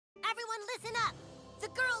Everyone listen up. The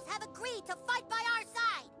girls have agreed to fight by our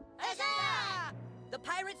side. Huzzah! The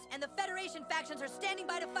pirates and the Federation factions are standing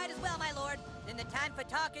by to fight as well, my lord. Then the time for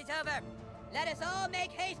talk is over. Let us all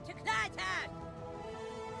make haste to Clattomique!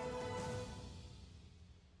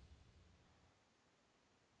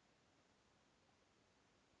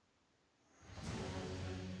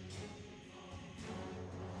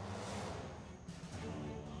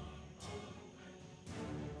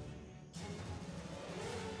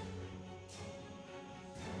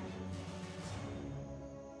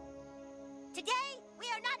 Today, we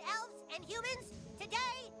are not elves and humans.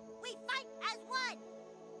 Today, we fight as one.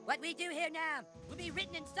 What we do here now will be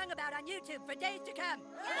written and sung about on YouTube for days to come.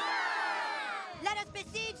 Yeah! Let us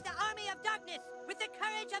besiege the army of darkness with the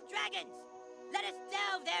courage of dragons. Let us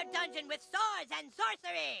delve their dungeon with swords and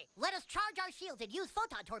sorcery. Let us charge our shields and use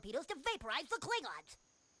photon torpedoes to vaporize the Klingons.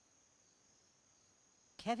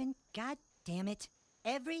 Kevin, god damn it.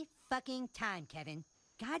 Every fucking time, Kevin.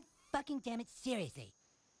 God fucking damn it, seriously.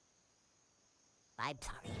 I'm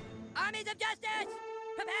sorry. Armies of justice,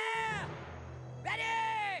 prepare! Ready!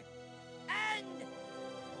 And...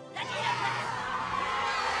 let's get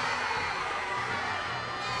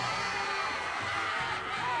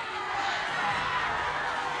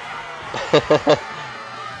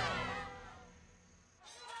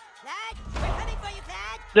Clad, we're coming for you,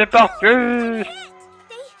 Clad! C'est parti!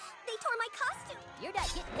 They tore my costume. You're not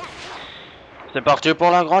getting that. C'est parti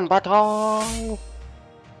pour la grande bataille!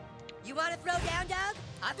 You want to throw down, dog?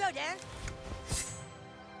 I'll throw down.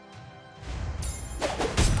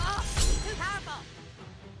 Oh, too powerful.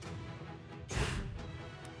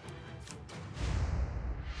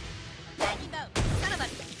 Lightning bolt, son of a...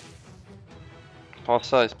 Prends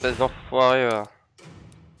ça, espèce d'enfoiré. You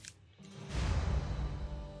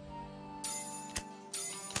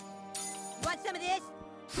want some of this?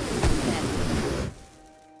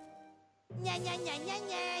 Nya, nya, nya, nya,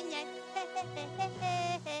 nya, nya.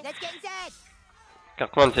 Let's get inside.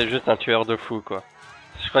 Cartman, c'est juste un tueur de fou, quoi.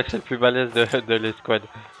 Je crois que c'est le plus balèze de l'escouade.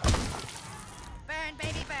 Burn,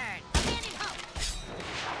 baby, burn. Abandon hope.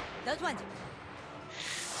 Those ones.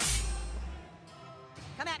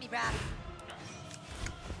 Come at me, bro.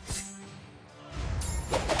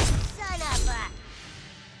 Son of a...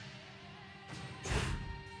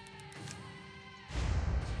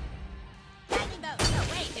 Lightning bolt. No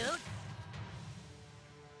way, dude.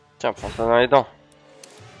 Tiens, prends ça dans les dents.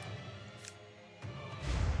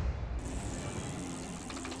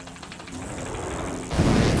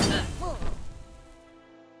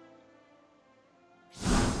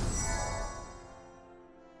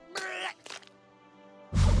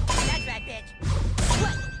 That's right, bitch.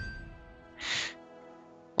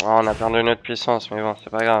 Oh, on a perdu notre puissance, mais bon, c'est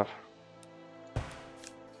pas grave.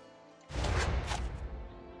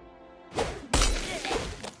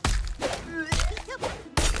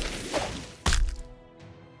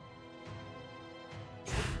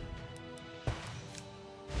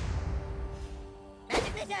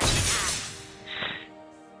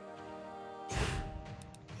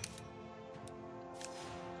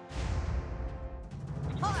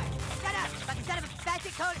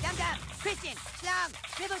 Christian, Slum,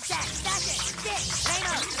 Dribble Jack, Sasha, Stick,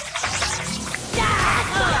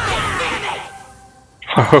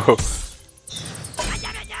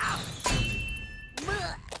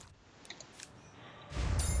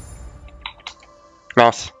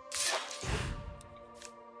 Mince.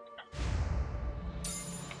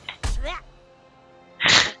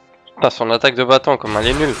 Putain, son attaque de bâton, comme elle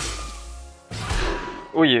est nulle.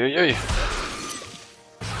 Oui, oui, oui.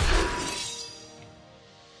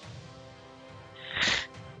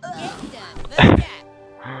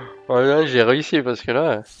 Voilà, j'ai réussi parce que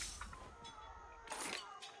là...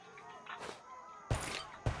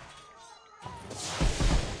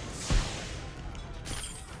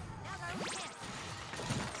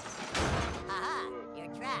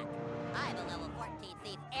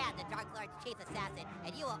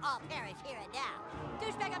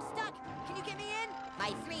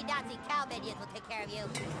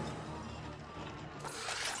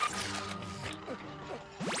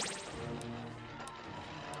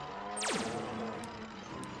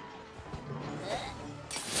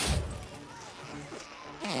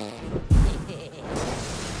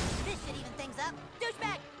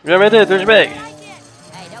 Viens m'aider, douchebag!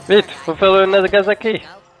 Vite, faut faire le Nagasaki!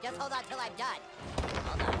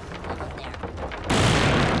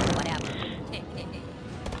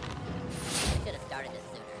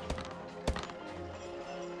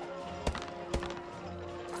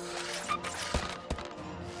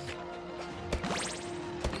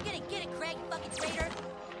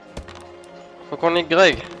 Faut qu'on nique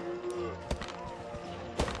Greg!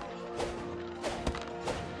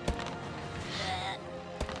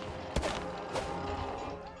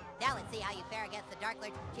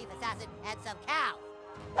 sparklers, chief assassin, and some cow.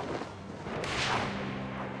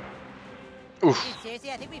 Ouf. Dude,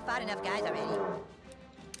 seriously, I think we fought enough guys already.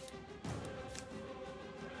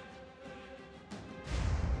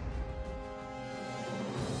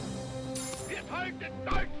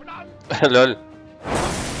 Lol.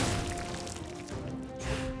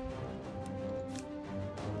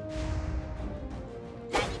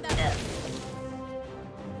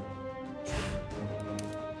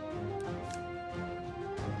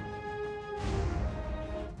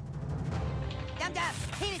 Dum Dum,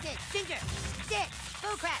 Peterson, Ginger, Stick,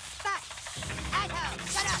 Boo Crap, Fuck, Asshole,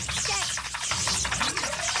 Shut Up, Stick.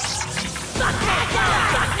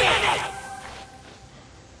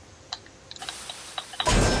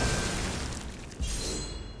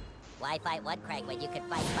 Why fight one Craig when you could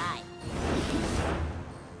fight five?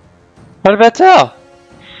 Oh le bâtard.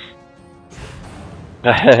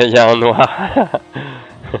 Il y a un noir.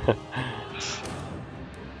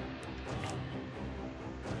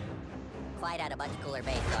 Clyde had a much cooler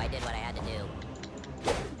base, so I did what I had to do.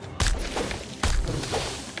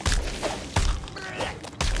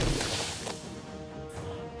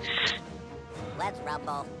 Let's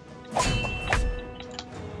rumble.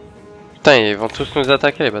 Putain, ils vont tous nous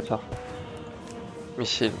attaquer les bâtards.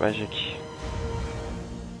 Missile magique.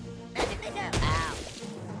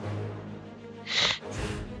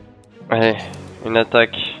 Allez, une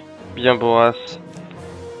attaque bien bourrasse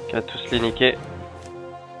qui a tous les niquer.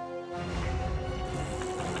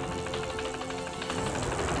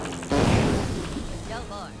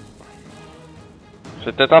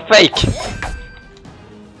 C'est peut-être un fake.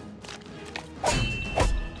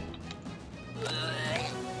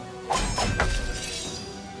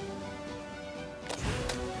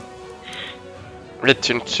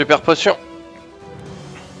 C'est une super potion.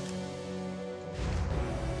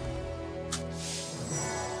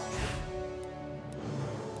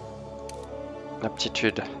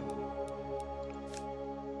 Aptitude.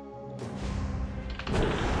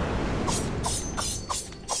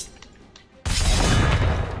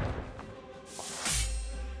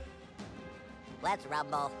 Let's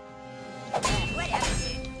rumble.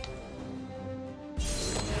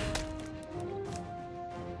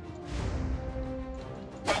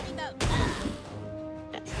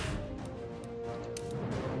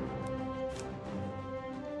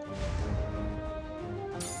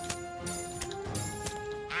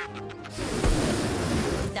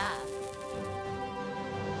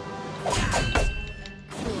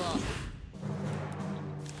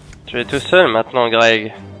 Tu es tout seul maintenant,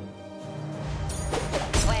 Greg.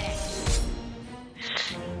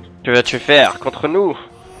 Que vas-tu faire contre nous?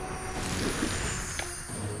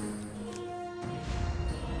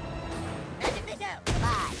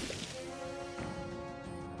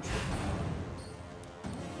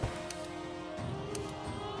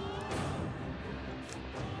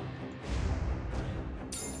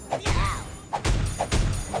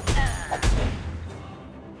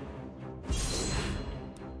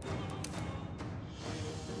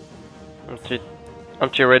 Un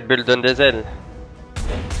petit Red Bull donne des ailes.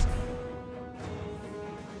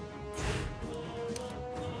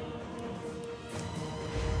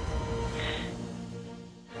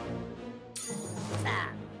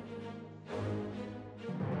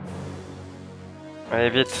 Allez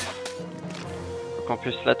vite. Faut qu'on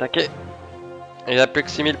puisse l'attaquer. Il a plus que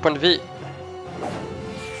 6000 points de vie.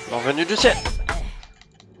 Venu du ciel.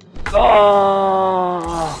 Oh,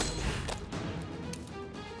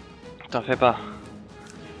 t'en fais pas.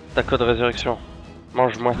 Taco de résurrection.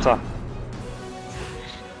 Mange-moi ça.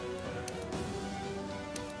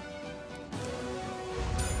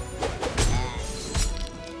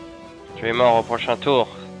 Tu es mort au prochain tour.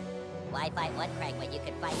 Why fight one Craig when you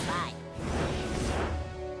could fight five?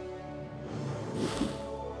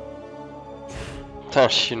 Putain, un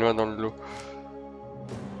chinois dans le lot.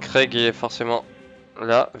 Craig il est forcément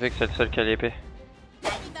là, vu que c'est le seul qui a l'épée.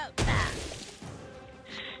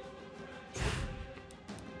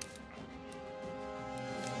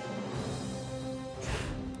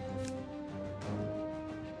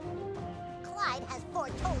 Clyde has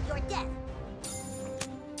foretold your death.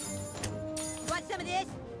 Want some of this?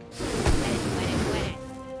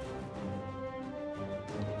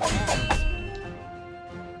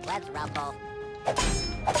 Let's rumble.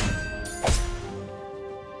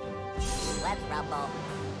 Let's rumble.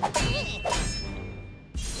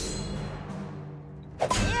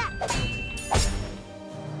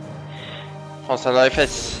 Prends ça dans les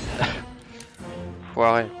fesses.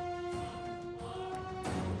 Foiré.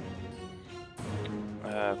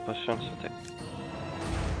 Potion de sauter.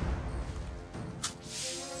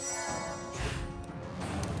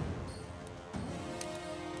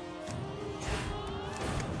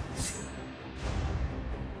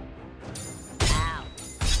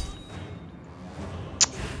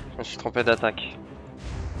 me suis trompé d'attaque.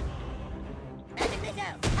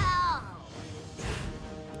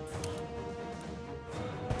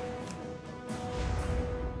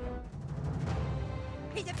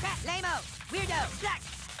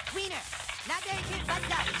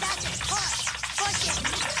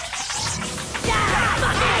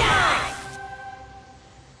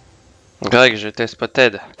 Greg, j'étais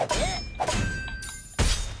spotted.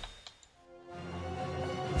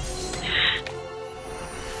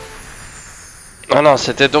 Oh non,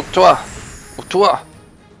 c'était donc toi. Ou toi.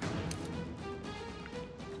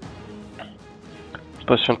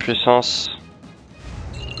 Potion de puissance.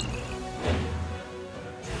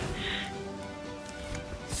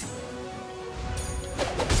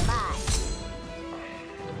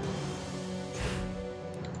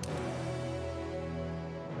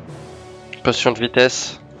 Potion de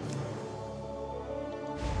vitesse.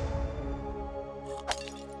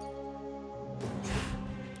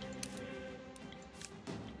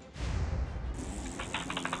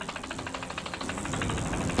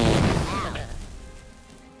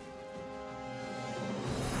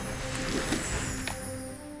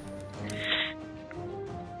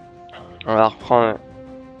 On va reprendre.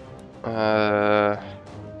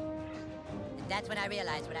 That's when I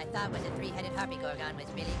realized what I thought was a three-headed harpy gorgon was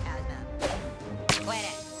really Cosmo. Quit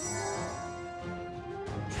it.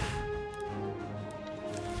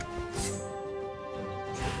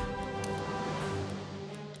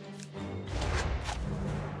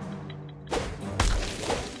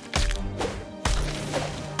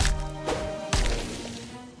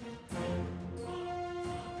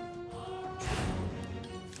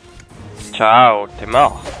 Ciao, t'es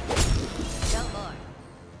mort. No more.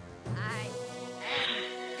 I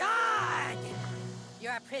am God!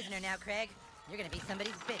 You're our prisoner now, Craig. You're gonna be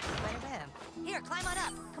somebody's bitch right around. Here, climb on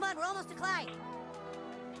up. Come on, we're almost to Clyde.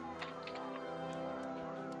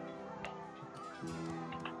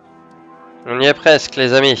 On y est presque,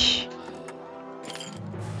 les amis.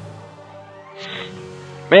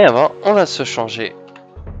 Mais avant, on va se changer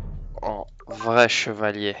en vrai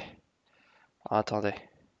chevalier. Alors, attendez.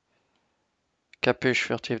 Capuche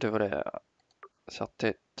furtive de voleur.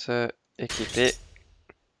 Serre-tête équipée.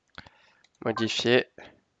 Modifié.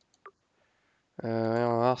 On va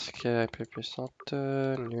voir ce qui est la plus puissante.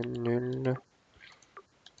 Nul.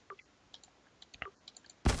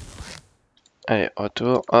 Allez,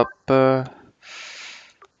 retour. Hop.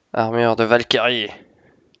 Armure de Valkyrie.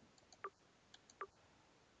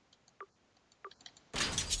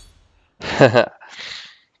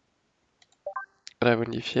 La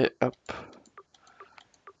modifier. Hop.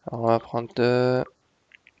 Alors, on va prendre deux.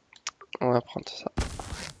 On va prendre ça.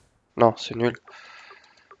 Non, c'est nul.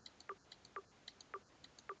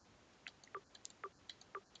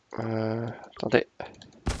 Attendez.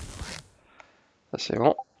 Ça c'est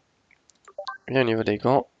bon. Et au niveau des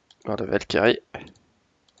gants, gants de Valkyrie.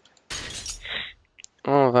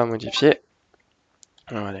 On va modifier.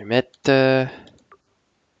 On va les mettre.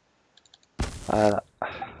 Voilà.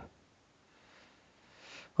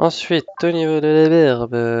 Ensuite, au niveau de la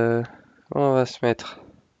verbe, on va se mettre.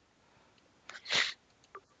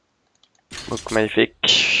 Donc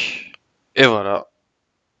magnifique. Et voilà.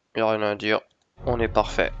 Il n'y a rien à dire. On est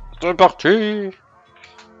parfait. C'est parti!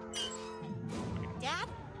 Dad,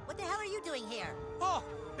 what the hell are you doing here? Oh,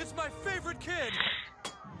 it's my favorite kid!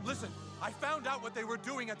 Listen, I found out what they were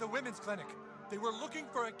doing at the women's clinic. They were looking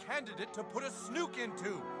for a candidate to put a snook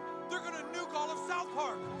into. They're gonna nuke all of South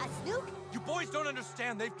Park! A snook? You boys don't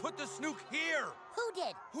understand, they've put the snook here! Who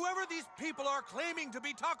did? Whoever these people are claiming to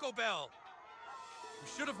be Taco Bell! We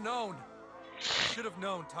should have known. We should have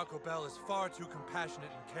known Taco Bell is far too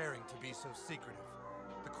compassionate and caring to be so secretive.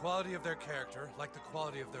 The quality of their character, like the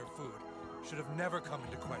quality of their food, should have never come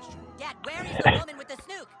into question. Dad, where is the woman with the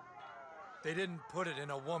snook? They didn't put it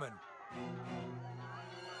in a woman.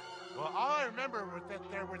 Well, all I remember was that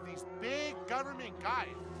there were these big government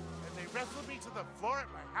guys, and they wrestled me to the floor at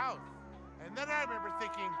my house. And then I remember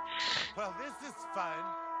thinking, well, this is fun,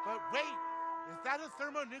 but wait, is that a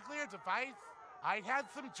thermonuclear device? I had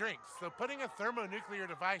some drinks, so putting a thermonuclear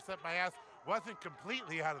device up my ass wasn't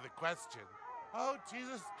completely out of the question. Oh,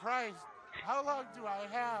 Jesus Christ, how long do I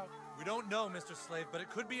have? We don't know, Mr. Slave, but it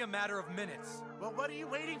could be a matter of minutes. Well, what are you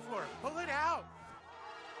waiting for? Pull it out!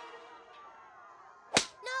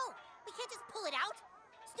 No! We can't just pull it out!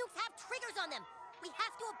 Snooks have triggers on them! We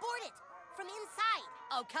have to abort it! From inside!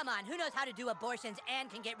 Oh, come on. Who knows how to do abortions and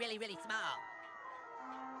can get really, really small?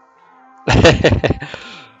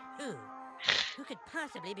 Who could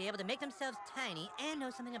possibly be able to make themselves tiny and know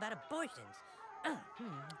something about abortions?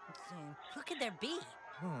 Let's see. Who could there be?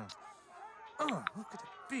 Who could it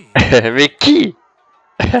be? Mais qui?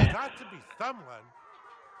 There's got to be someone.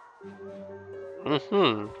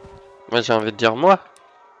 Moi j'ai envie de dire moi.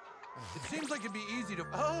 It seems like it'd be easy to.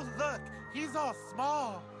 Oh, look, he's all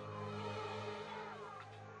small.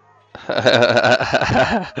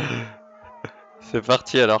 C'est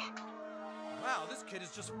parti alors. Wow, this kid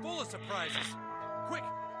is just full of surprises. Quick,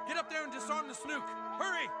 get up there and disarm the snook.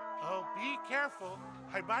 Hurry! Oh, be careful.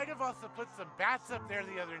 I might have also put some bats up there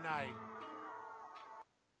the other night.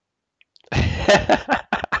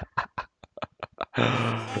 Hey,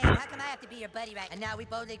 how come I have to be your buddy right? And now we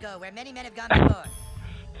boldly go where many men have gone before.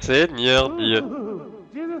 Seigneur Dieu.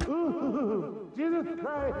 Jesus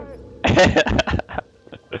Christ.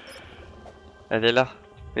 Elle est là.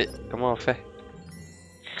 Mais comment on fait?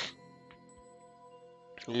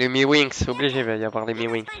 Les Mi-Wings, obligé, il va y avoir les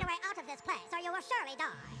Mi-Wings. Find a way out of this place, or you will surely die.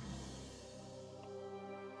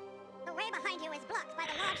 The way behind you is blocked by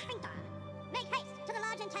the large sphincter. Make haste to the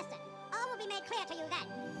large intestine. All will be made clear to you then.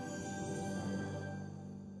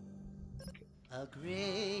 A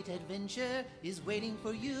great adventure is waiting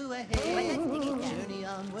for you ahead. Journey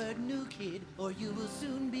onward, new kid, or you will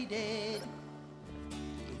soon be dead.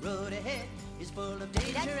 The road ahead is full of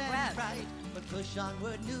danger and fright, but push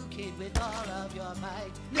onward, new kid, with all of your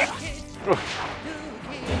might. New kid, new kid, new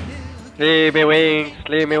kid. Les Mi-Wings,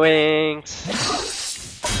 les Mi-Wings.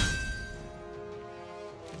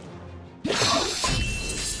 Je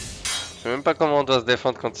sais même pas comment on doit se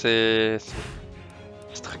défendre contre ces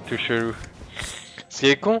trucs tout chelous. Ce qui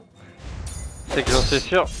est con, c'est que j'en suis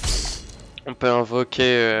sûr, on peut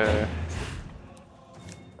invoquer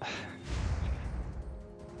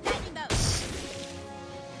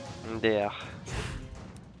une DR.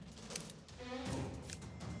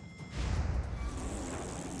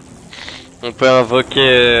 On peut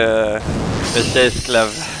invoquer Messia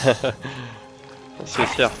esclave. C'est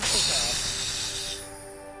sûr.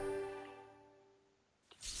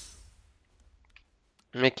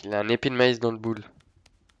 Le mec, il a un épi de maïs dans le boule.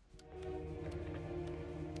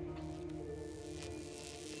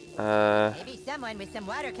 Maybe someone with some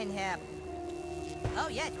water can help. Oh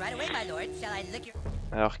yes, right away, my lord. Shall I lick your...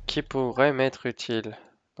 Alors, qui pourrait m'être utile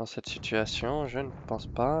dans cette situation? Je ne pense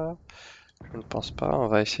pas. Je ne pense pas. On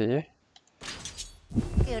va essayer.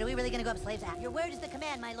 Dude, are we really gonna go up slaves' ass? Your word is the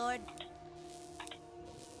command, my lord.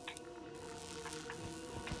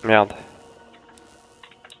 Merde.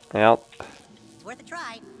 Merde. It's worth a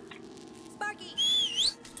try. Sparky!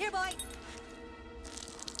 Here, boy!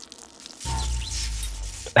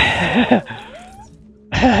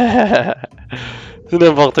 C'est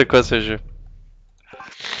n'importe quoi ce jeu.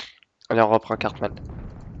 Allez, on reprend Cartman.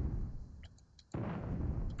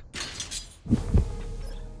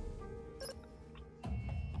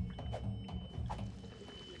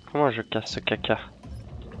 Comment je casse ce caca?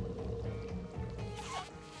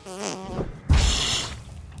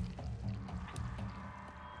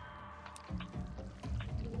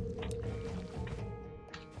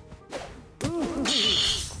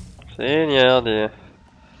 Seigneur Dieu.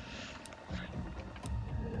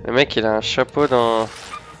 Le mec il a un chapeau dans...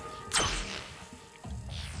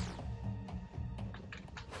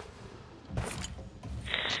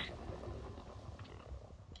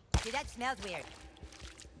 Dude, that smells weird.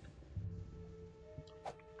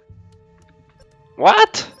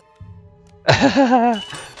 What?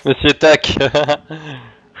 Monsieur Tac.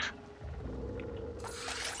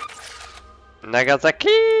 Nagasaki.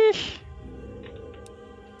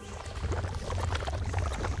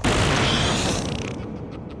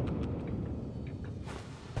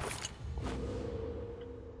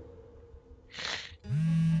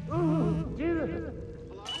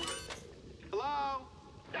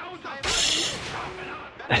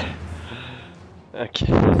 Ok.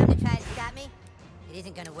 Come to try to stop me? It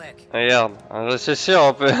isn't gonna work. Regarde, je suis sûr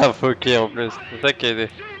on peut invoquer en plus. C'est ça qui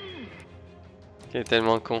est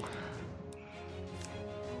tellement con.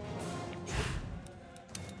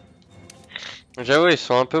 J'avoue ils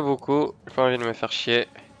sont un peu beaucoup. J'ai pas envie de me faire chier.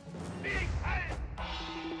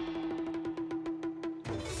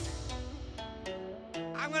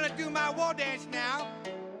 I'm gonna do my war dance now.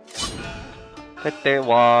 C'était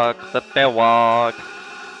walk, c'était walk.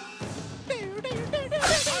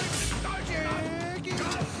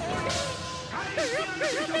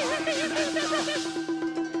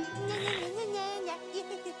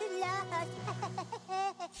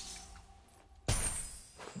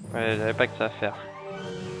 Ouais, j'avais pas que ça à faire.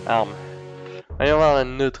 Arme. Allez, on va voir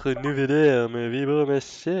notre nouvelle arme,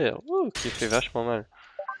 vibromasseur. Qui fait vachement mal.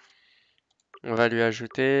 On va lui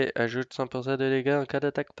ajouter, ajoute 100% de dégâts en cas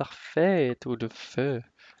d'attaque parfaite ou de feu.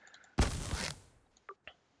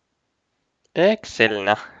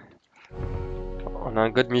 Excellent. On a un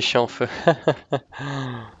god Miché en feu.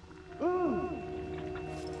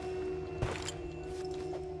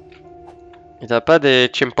 Il a pas des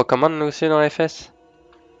Chim Pokémon nous aussi dans les fesses?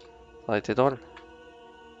 Ça aurait été drôle.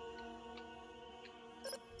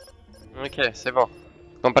 Ok, c'est bon.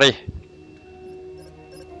 Compris.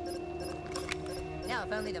 Now,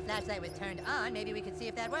 if only the flashlight was turned on, maybe we could see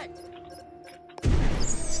if that worked.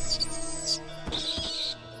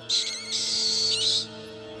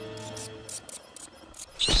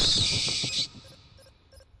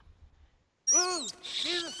 Ooh,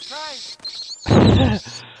 Jesus Christ!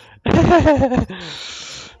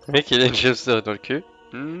 Le mec, il a une chauve-souris dans le cul.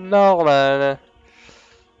 Normal.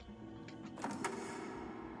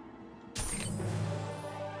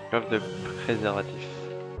 Coffre de préservatif.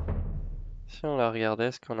 Si on la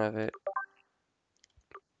regardait, ce qu'on avait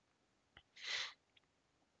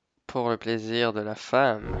pour le plaisir de la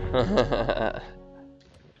femme.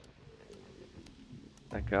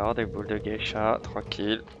 D'accord, des boules de geisha,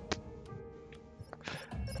 tranquille.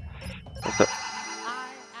 I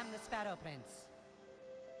am the Sparrow Prince.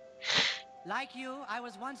 Like you, I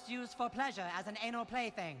was once used for pleasure as an anal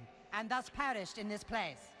plaything, and thus perished in this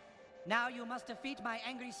place. Now you must defeat my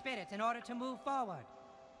angry spirit in order to move forward.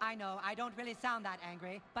 I know I don't really sound that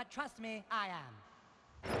angry, but trust me, I am.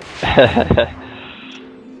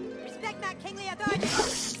 Respect my kingly authority!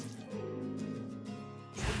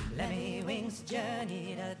 Lemmy Wink's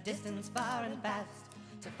journeyed a distance far and fast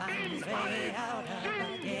to find his way out of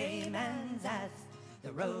a gay man's ass.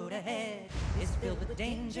 The road ahead is filled with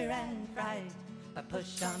danger and fright, but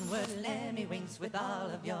push onward, Lemmy Winks, with all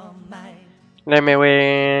of your might. Lemmy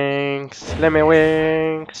Winks, Lemmy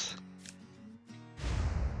Winks.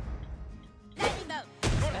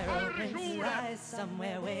 Sparrow Prince lies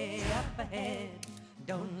somewhere way up ahead.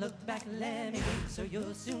 Don't look back, Lemmy Winks, or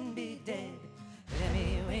you'll soon be dead.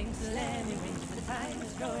 Lemmy Winks, the time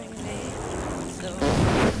is growing late. Slow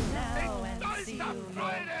down now and see you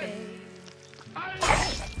your fate.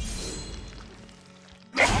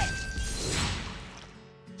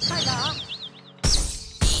 Hi-da!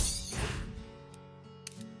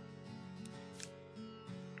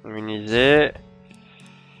 Immunisé.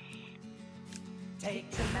 Take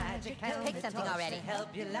the magic helmet, pick something already. To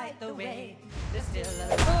help you light the way. There's still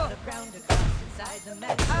a lot of ground to cross inside the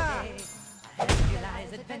magic day. Ahead of you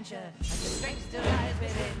lies adventure, and your strength still lies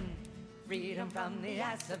within. Freedom from the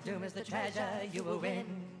ass of doom is the treasure you will win.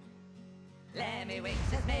 Lemmy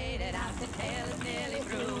Winks has made it out, the tale is nearly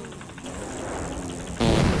through.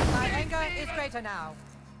 My anger is greater now.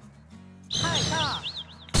 Hi-ha!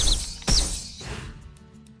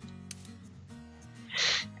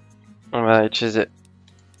 On va utiliser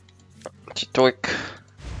un petit tweak.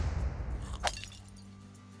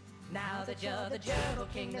 Now that you're the Gerbil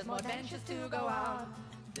King, there's more adventures to go on.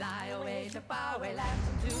 Fly away to faraway lands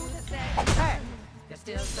and to the second turn. There's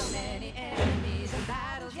still so many enemies and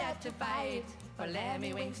battles yet to fight. For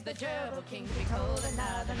Lemmy Winks, the Gerbil King, to be told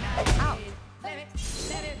another night. Ow. Lemmy Winks,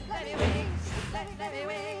 Lemmy Winks, Lemmy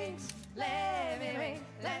Winks, Lemmy Winks,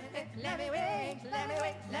 Lemmy Winks,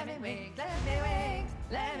 Lemmy Winks,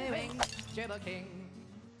 Lemmy Winks, Gerbil King.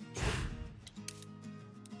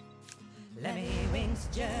 Lemmy Winks'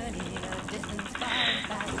 journey a distance far and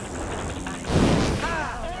fast.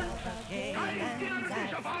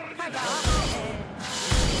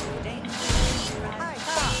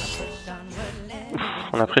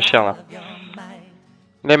 On a pris cher là.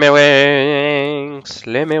 Lemmy Winks,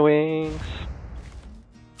 Lemmy Winks.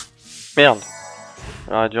 Merde.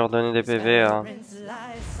 J'aurais dû redonner des PV à...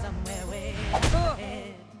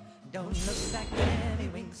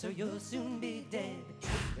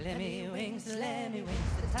 Lemmy Winks, the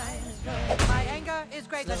time is growing. My anger is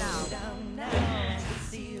greater now. Slow down now and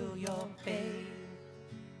seal your fate.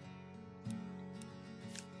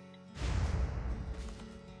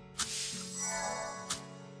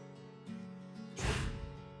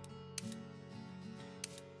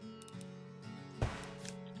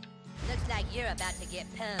 Looks like you're about to get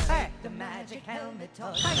pumped. Hey. The magic helmet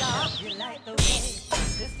toy help you light the way.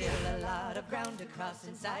 There's still a lot of ground to cross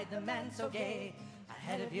inside the man so gay.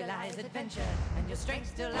 Ahead of you lies adventure, and your strength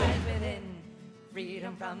still lies within.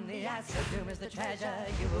 Freedom from the ass of doom is the treasure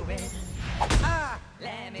you will win. Ah!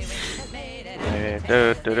 Lemmy Winks has made it.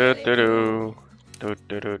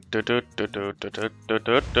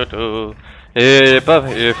 Et pas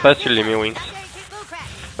facile Lemmy Winks.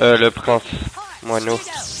 Le prince moineau.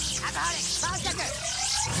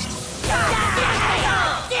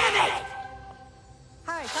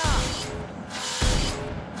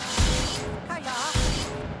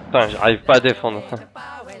 Putain, j'arrive pas à défendre.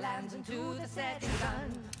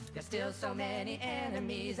 Still so many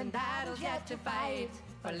enemies and battles yet to fight.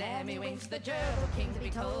 For Lemmy Winks, the gerbil king, to be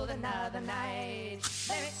told another night.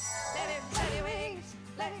 Lemmy Winks,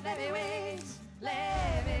 Lemmy Winks,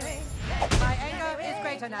 Lemmy Winks. My anger is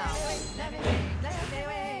greater now. Lemmy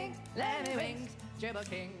Winks, Lemmy Winks, gerbil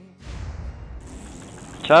king.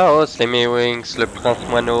 Ciao, Lemmy Winks, le prince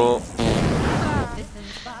moineau.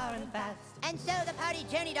 Distance far and fast. And so the party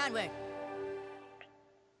journeyed onward.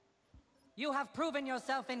 You have proven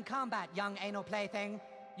yourself in combat, young anal plaything.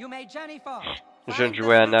 You may journey forth. Jeune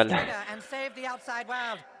jouet anal. And save the outside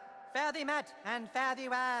world. Fare thee met and fare thee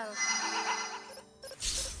well.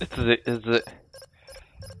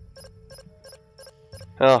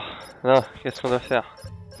 Oh, non, qu'est-ce qu'on doit faire?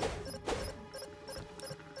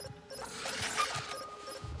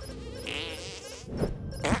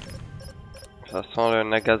 Ça sent le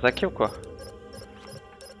Nagasaki ou quoi?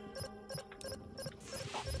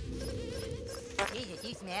 Jesus,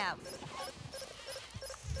 you smell.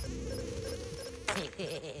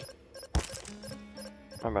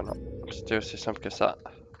 Ah bah non, c'était aussi simple que ça.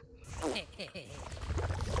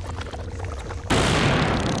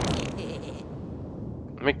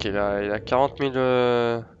 Le mec il a 40 000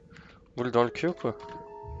 boules dans le cul ou quoi?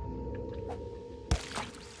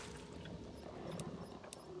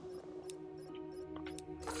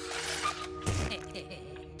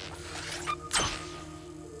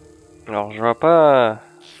 Alors je vois pas...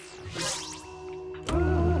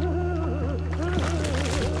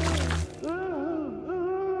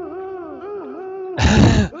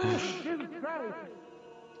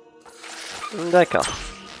 D'accord.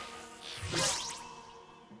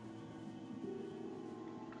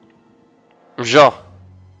 Genre,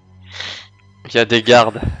 il y a des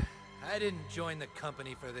gardes. I didn't join the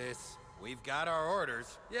company for this. We've got our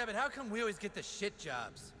orders. Yeah, but how come we always get the shit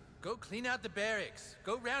jobs? Go clean out the barracks.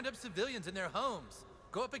 Go round up civilians in their homes.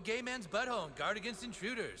 Go up a gay man's butthole and guard against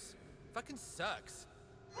intruders. Fucking sucks.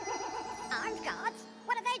 Armed guards?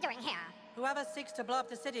 What are they doing here? Whoever seeks to blow up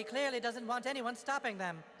the city clearly doesn't want anyone stopping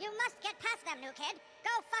them. You must get past them, new kid.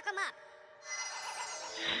 Go fuck them up.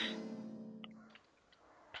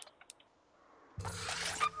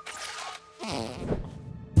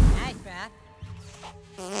 Nice, bruh.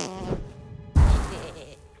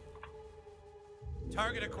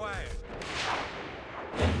 Target acquired.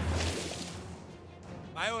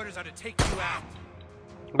 My orders are to take you out.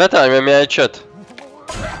 Bâton, il m'a mis un headshot.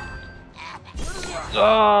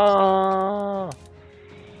 Oh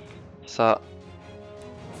ça.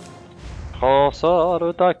 Prends ça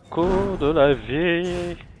de ta cour de la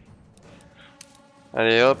vie.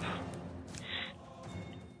 Allez hop.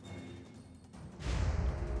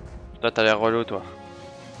 Toi t'as l'air relou toi.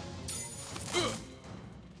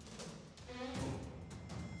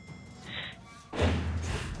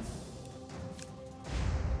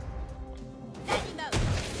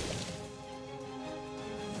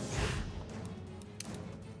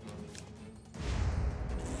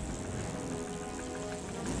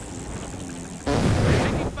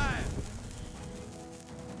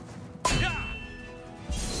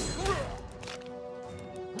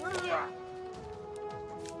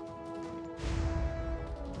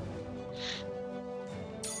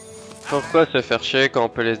 Pourquoi se faire chier quand on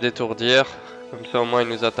peut les détourdir? Comme ça au moins ils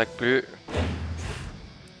nous attaquent plus.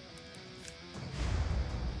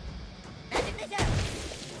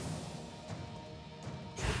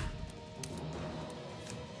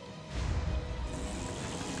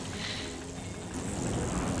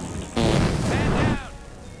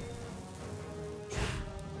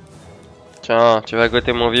 Tiens, tu vas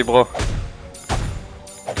goûter mon vibro.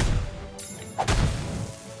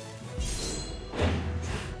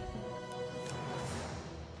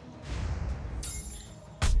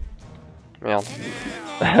 Merde.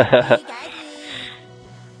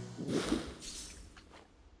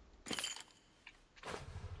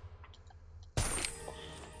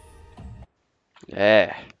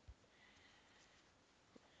 Yeah.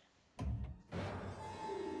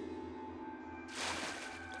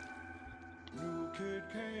 New kid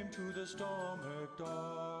came to the stomach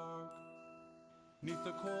dark, 'neath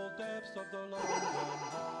the cold depths of the London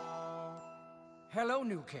heart. Hello,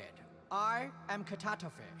 new kid. I am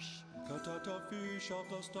Chattofish. Chattofish of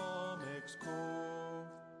the stomach's cove.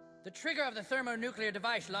 The trigger of the thermonuclear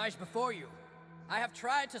device lies before you. I have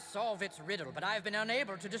tried to solve its riddle, but I have been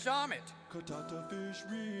unable to disarm it. Chattofish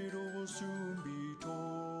riddle will soon be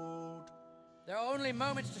told. There are only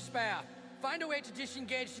moments to spare. Find a way to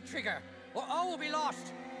disengage the trigger, or all will be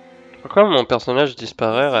lost. Pourquoi mon personnage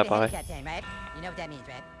disparaît, réapparaît? You know what that means,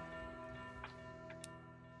 right?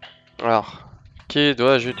 Alors, qui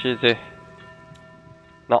dois-je utiliser?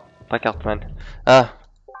 Non, pas Cartman. Ah,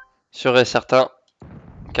 Sûr et certain,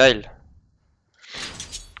 Kyle.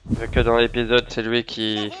 Vu que dans l'épisode, c'est lui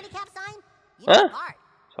qui... Hein?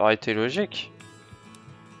 Ça aurait été logique.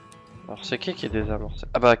 Alors c'est qui est désamorcé?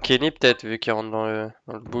 Ah bah Kenny peut-être, vu qu'il rentre dans le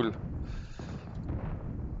boule.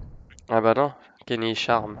 Ah bah non, Kenny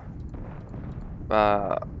charme.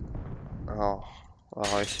 Bah... Alors, on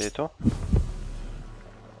va essayer toi.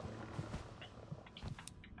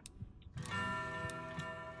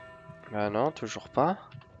 Bah non, toujours pas.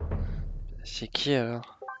 C'est qui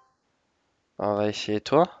alors? On va essayer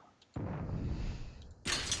toi.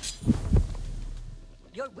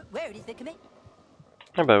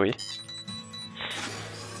 Ah bah oui.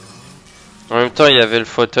 En même temps, il y avait le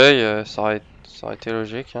fauteuil, ça aurait été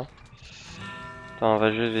logique. Hein. Attends, on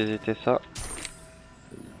va juste visiter ça.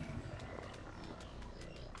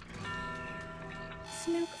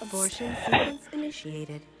 Snook abortion sequence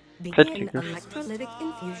initiated. Faites Begin quelque chose. electrolytic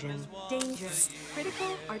infusion. Danger.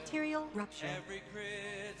 Critical arterial rupture.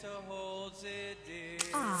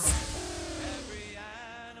 Ah.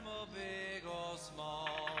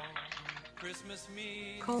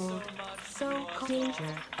 Cold. So cold.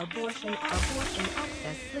 Danger. Abortion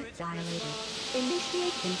access slit dilated.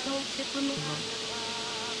 Initiate control chip removal.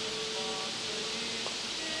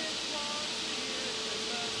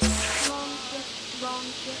 Wrong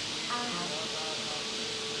ship.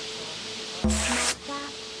 Not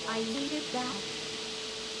that. I needed that.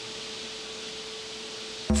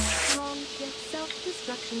 Wrong ship.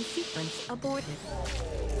 Self-destruction sequence aborted.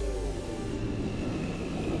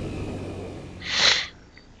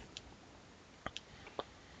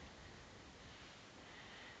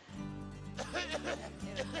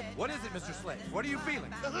 What is it, Mr. Slade? What are you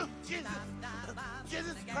feeling?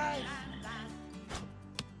 Jesus Christ!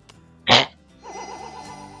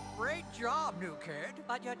 Great job, new kid.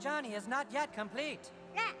 But your journey is not yet complete.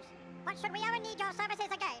 Yes, but should we ever need your services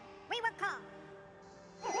again, we will call.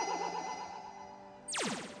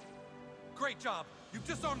 Great job. You've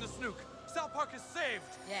disarmed the snook. South Park is saved.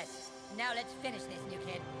 Yes. Now let's finish this, new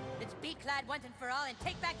kid. Let's be clad once and for all and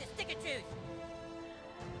take back the stick of truth.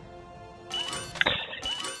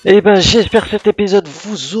 Et ben j'espère que cet épisode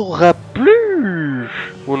vous aura plu.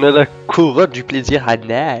 On a la couronne du plaisir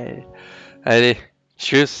anal. Allez,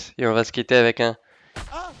 tchuss. Et on va se quitter avec un...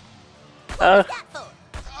 Ah.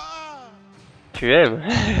 Tu aimes?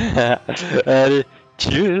 Allez,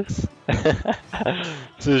 tchuss.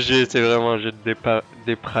 Ce jeu, c'est vraiment un jeu de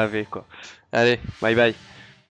dépravé, quoi. Allez, bye bye.